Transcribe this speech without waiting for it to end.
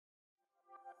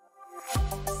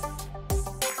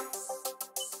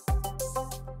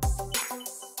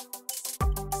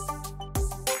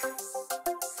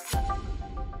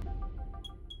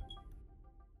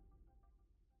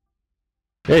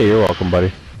Hey, you're welcome,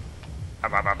 buddy.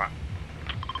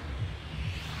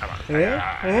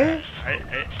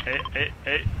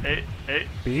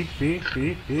 B.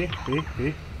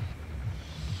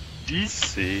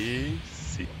 C.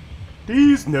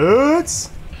 These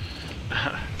nuts!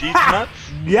 These nuts?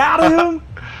 Got him!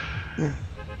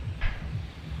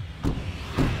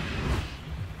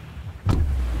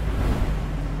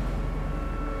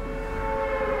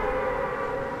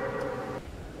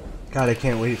 God, I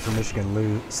can't wait for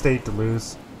Michigan State to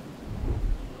lose.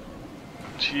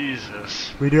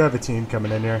 Jesus. We do have a team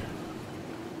coming in here.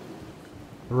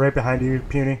 We're right behind you,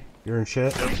 Puny. You're in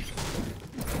shit. Yep.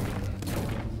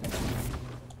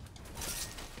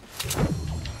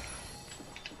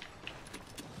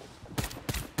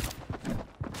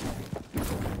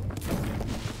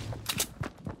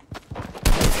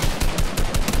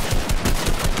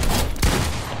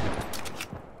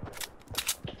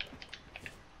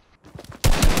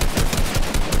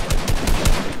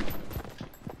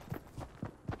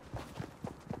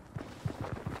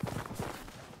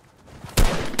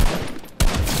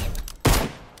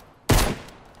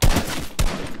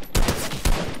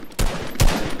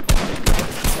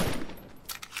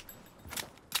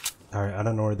 Alright, I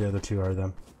don't know where the other two are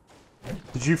then.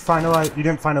 Did you finalize? You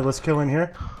didn't find a list kill in here?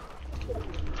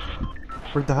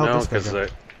 Where'd the hell this guy go?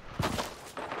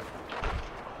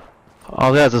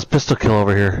 Oh, there's this pistol kill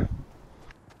over here.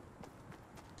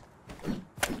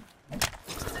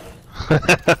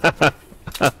 I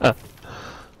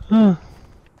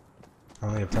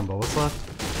only have 10 bullets left.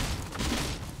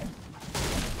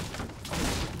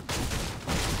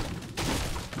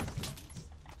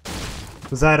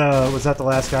 Was that the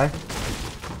last guy?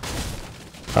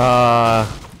 Yeah,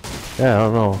 I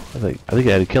don't know. I think I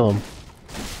had to kill him.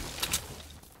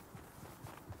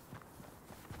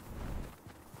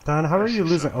 Don, how are you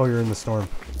losing? Oh, you're in the storm.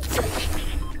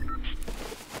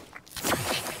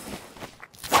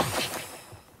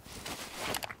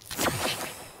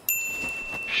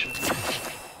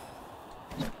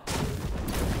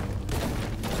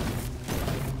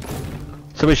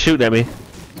 Somebody's shooting at me.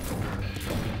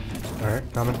 Alright,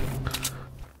 coming.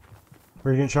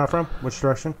 Where are you getting shot from? Which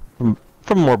direction?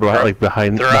 From more behind, like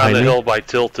behind. They're behind on the me. hill by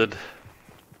Tilted.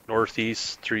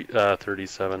 Northeast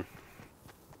 37.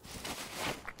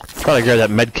 Thought I grabbed that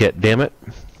med kit, damn it.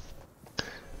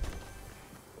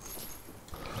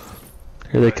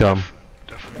 Here they come.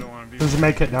 Definitely don't want to be. There's a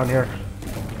med kit down here.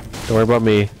 Don't worry about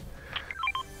me.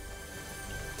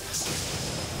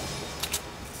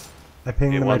 I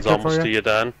pinged the med One's kit almost for to you. you,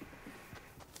 Don.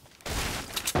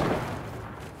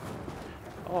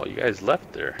 Oh, you guys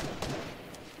left there.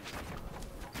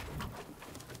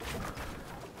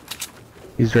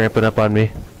 He's ramping up on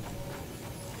me.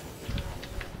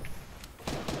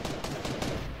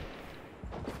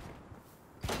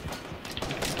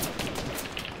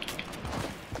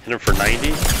 Hit him for 90.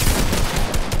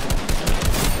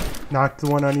 Knocked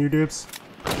the one on you, dudes.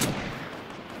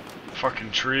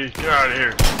 Fucking tree. Get out of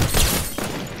here.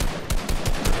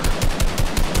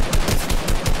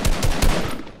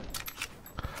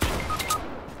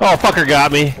 Oh, fucker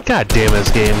got me. God damn this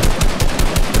game.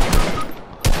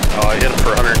 Oh, I hit him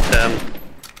for 110.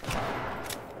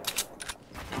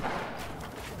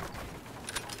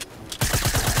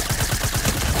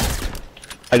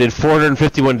 I did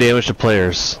 451 damage to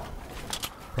players.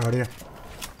 Proud of you.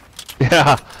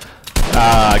 Yeah.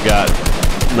 I got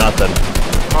nothing.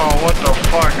 Oh, what the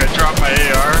fuck? I dropped my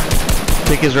AR.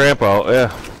 Take his ramp out,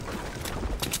 yeah.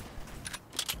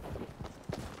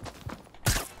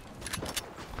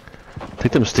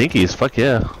 Take them stinkies, fuck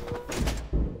yeah. I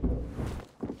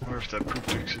wonder if that poop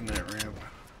dick's in that ramp.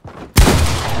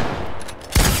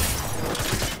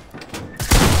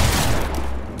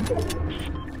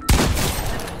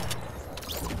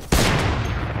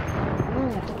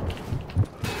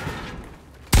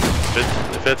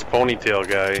 If it's ponytail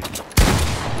guy.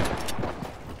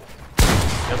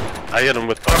 Yep. I hit him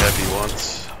with the heavy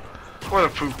once. What a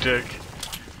poop dick.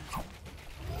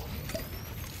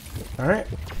 Alright.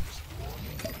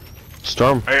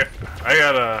 Storm. I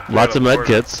got a... Lots of med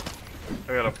kits.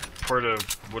 I got a porta...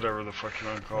 whatever the fuck you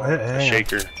want to call Hey, it. A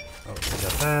shaker. Oh, we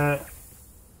got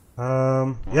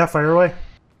that. Yeah, fire away.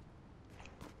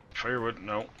 Firewood?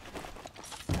 No.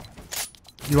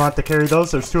 You want to carry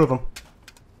those? There's two of them.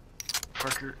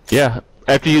 Fucker. Yeah,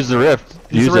 after you use the rift.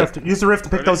 Use the it. rift. Use the rift to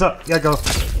pick those up. Yeah, go.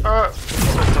 It's okay.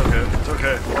 It's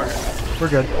okay. Fuck it. We're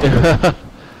good.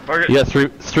 Fuck it. You got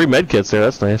three med kits there,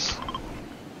 that's nice.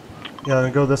 Yeah,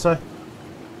 then go this way.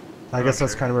 I guess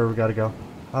that's kind of where we gotta go.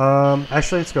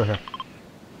 Actually, let's go here.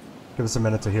 Give us a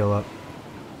minute to heal up.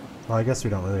 Well, I guess we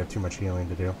don't really have too much healing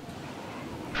to do.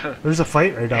 There's a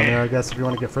fight right down there, I guess, if you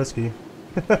want to get frisky.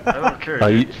 I don't care.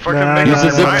 Use Use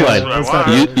the zip line.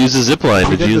 Use the zip line.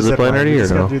 Did you use the zip line already or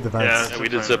no? Yeah, we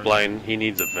did zip line. He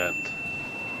needs a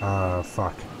vent.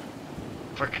 Fuck.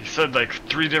 Fuck, he said like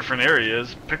 3 different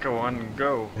areas. Pick a one and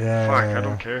go. Yeah. Fuck, I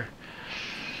don't care.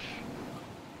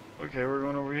 Okay, we're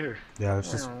going over here. Yeah,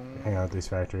 let's just hang out at these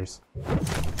factories.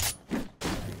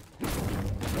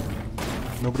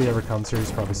 Nobody ever comes here,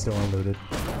 he's probably still unlooted.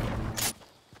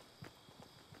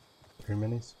 3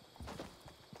 minis?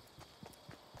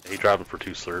 He dropped it for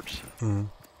 2 slurps. Hmm.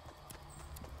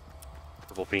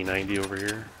 Purple P90 over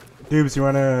here. Dubes, you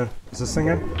wanna... Is this thing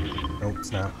in? Nope,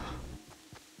 it's not.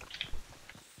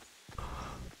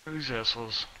 These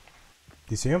assholes.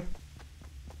 Do you see him?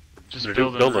 Just They're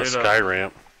building building a right sky up.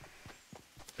 ramp.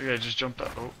 The guy just jumped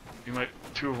out. Oh, you might.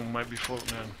 2 of them might be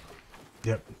floating in.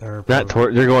 Yep, they're... Not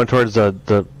toward. They're going towards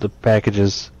the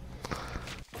packages.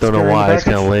 Don't know why. It's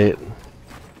kind of late.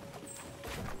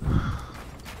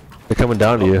 They're coming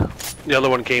down to you. The other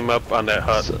one came up on that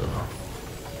hut.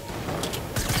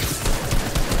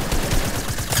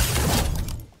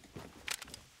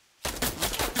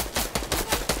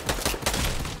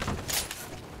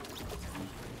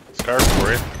 Scarf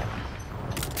for it.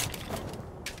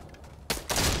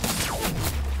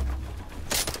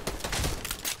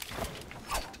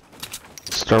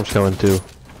 Storm's coming too.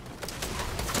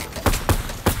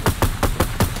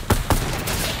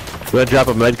 We gotta drop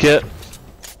a med kit.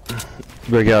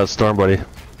 You better get out of storm, buddy.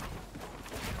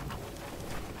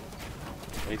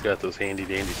 He's got those handy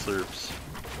dandy slurps.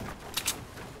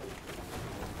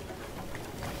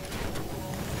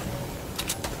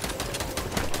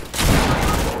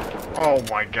 Oh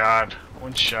my god.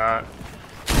 1 shot.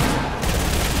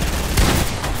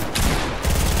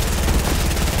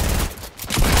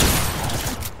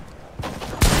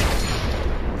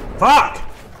 Fuck!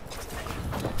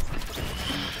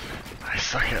 I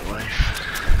suck at life.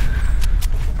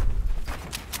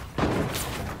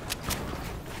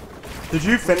 Did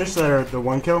you finish the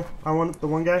 1 kill on the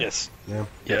one guy? Yes. Yeah.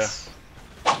 Yes.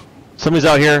 Somebody's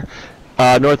out here.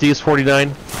 Northeast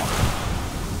 49.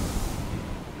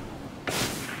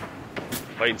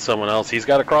 Fighting someone else. He's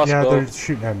got a crossbow. Yeah, they're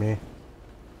shooting at me.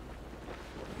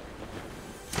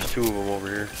 There's 2 of them over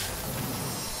here.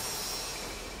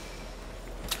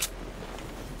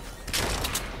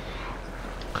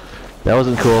 That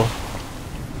wasn't cool.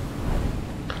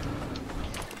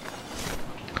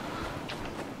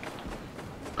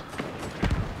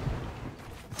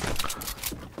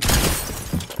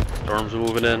 Storm's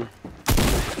moving in.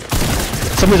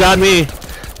 Somebody's on me.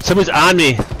 Somebody's on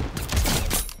me.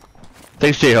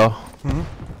 Thanks, J-Ho. Mm-hmm.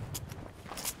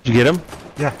 Did you get him?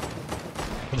 Yeah.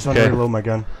 I just want to reload my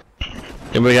gun.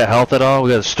 Anybody got health at all?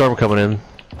 We got a storm coming in.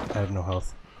 I have no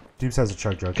health. Dubes has a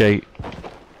chug jug. Okay.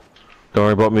 Don't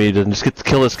worry about me. Just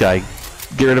kill this guy.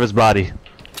 Get rid of his body.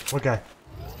 What guy?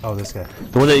 Oh, this guy.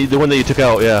 The one that you took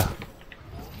out. Yeah.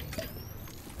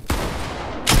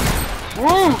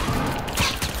 Woo!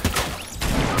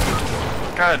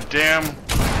 God damn.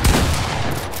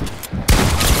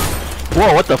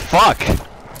 Whoa! What the fuck?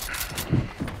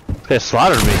 This guy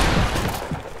slaughtered me.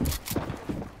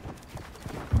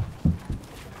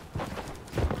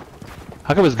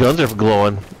 How come his guns are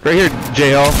glowing? Right here,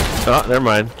 J-Ho. Oh, never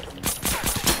mind.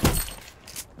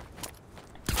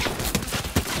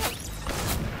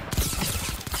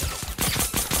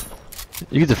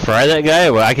 You get to fry that guy?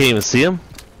 Well, I can't even see him.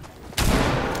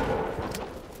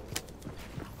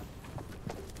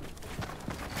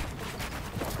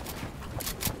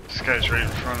 This guy's right in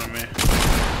front of me.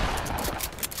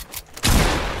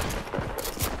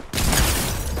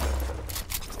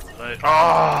 Like,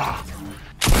 oh!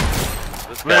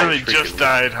 This Literally guy's just freaking-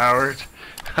 died, Howard.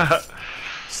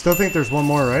 Still think there's one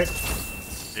more, right?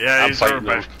 Yeah, I'm he's over fighting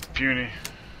by them. Puny.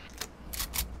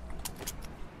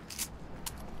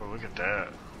 Oh, look at that.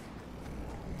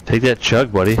 Take that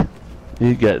chug, buddy.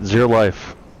 You got 0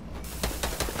 life.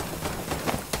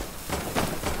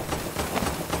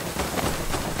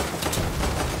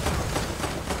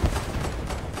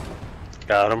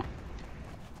 Got him.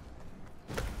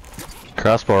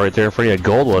 Crossbow right there in front of you, a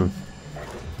gold one.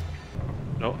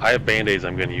 No, I have band-aids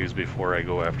I'm gonna use before I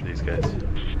go after these guys.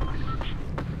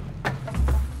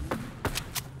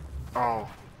 Oh.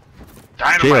 Geo,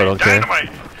 Dynamite! don't care. Dynamite!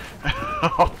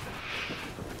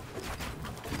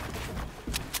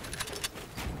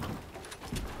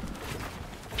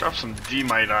 Drop some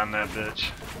D-mite on that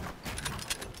bitch.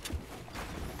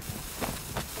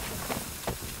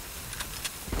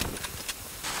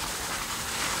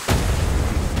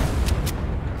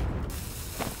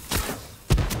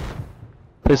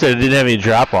 They said it didn't have any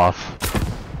drop off.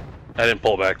 I didn't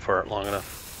pull back for it long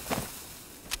enough.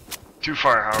 Too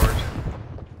far, Howard.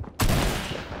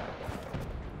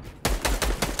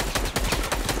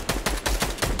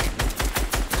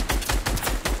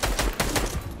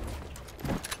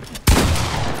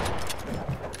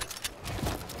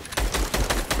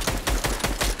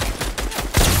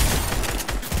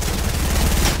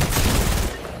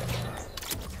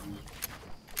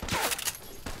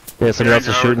 Yeah, somebody else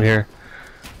is shooting here.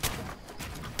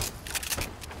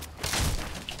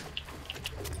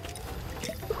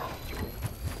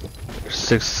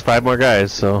 There's 5 more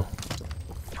guys, so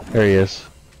there he is.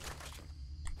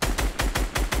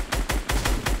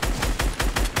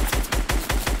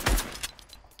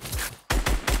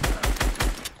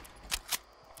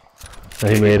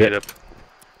 He made it.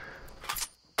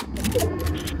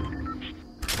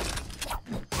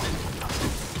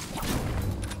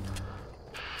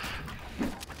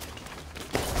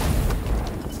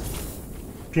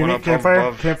 Puny,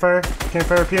 campfire, campfire,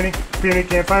 campfire, puny, puny,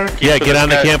 campfire. Yeah, get on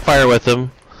the campfire with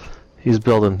him. He's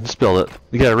building. Just build it.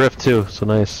 You got a rift too, so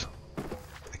nice.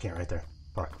 I can't right there.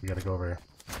 Fuck, we gotta go over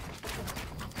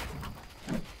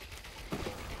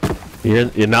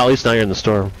here. You're not, at least now you're in the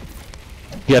storm.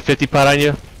 You got 50 pot on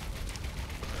you?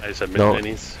 I just have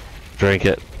minis. Drink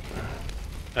it.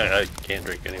 I can't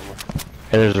drink anymore.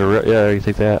 And there's a yeah, you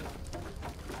take that.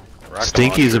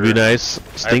 Stinkies would be nice.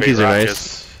 Stinkies are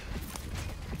nice.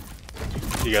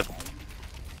 You got.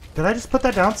 Did I just put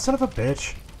that down, son of a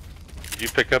bitch? Did you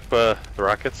pick up the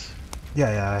rockets? Yeah,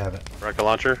 I have it. Rocket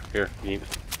launcher? Here, you need.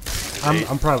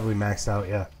 I'm probably maxed out.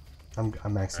 Yeah, I'm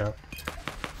maxed out.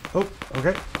 Oh,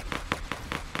 okay.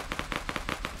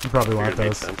 You probably want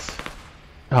those.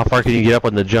 How far can you get up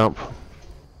on the jump?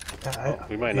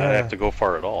 We might not have to go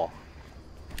far at all.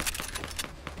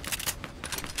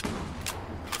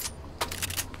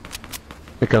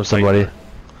 Here comes somebody.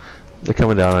 They're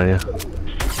coming down on you.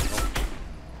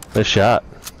 Nice shot.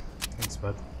 Thanks,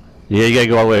 bud. Yeah, you gotta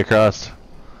go all the way across.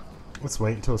 Let's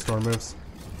wait until the storm moves.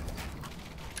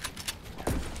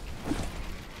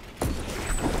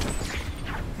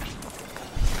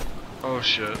 Oh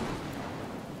shit.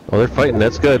 Oh, they're fighting.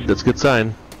 That's good. That's a good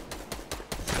sign.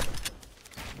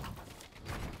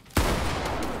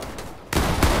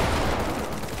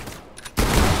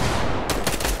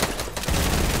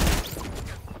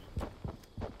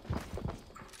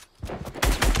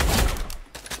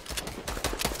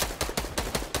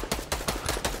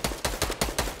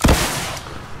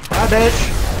 Bitch!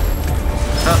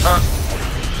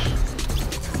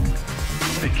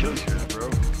 They killed you, bro.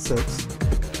 6.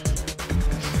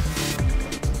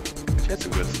 That's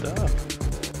some good stuff.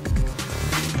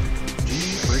 G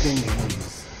friggin'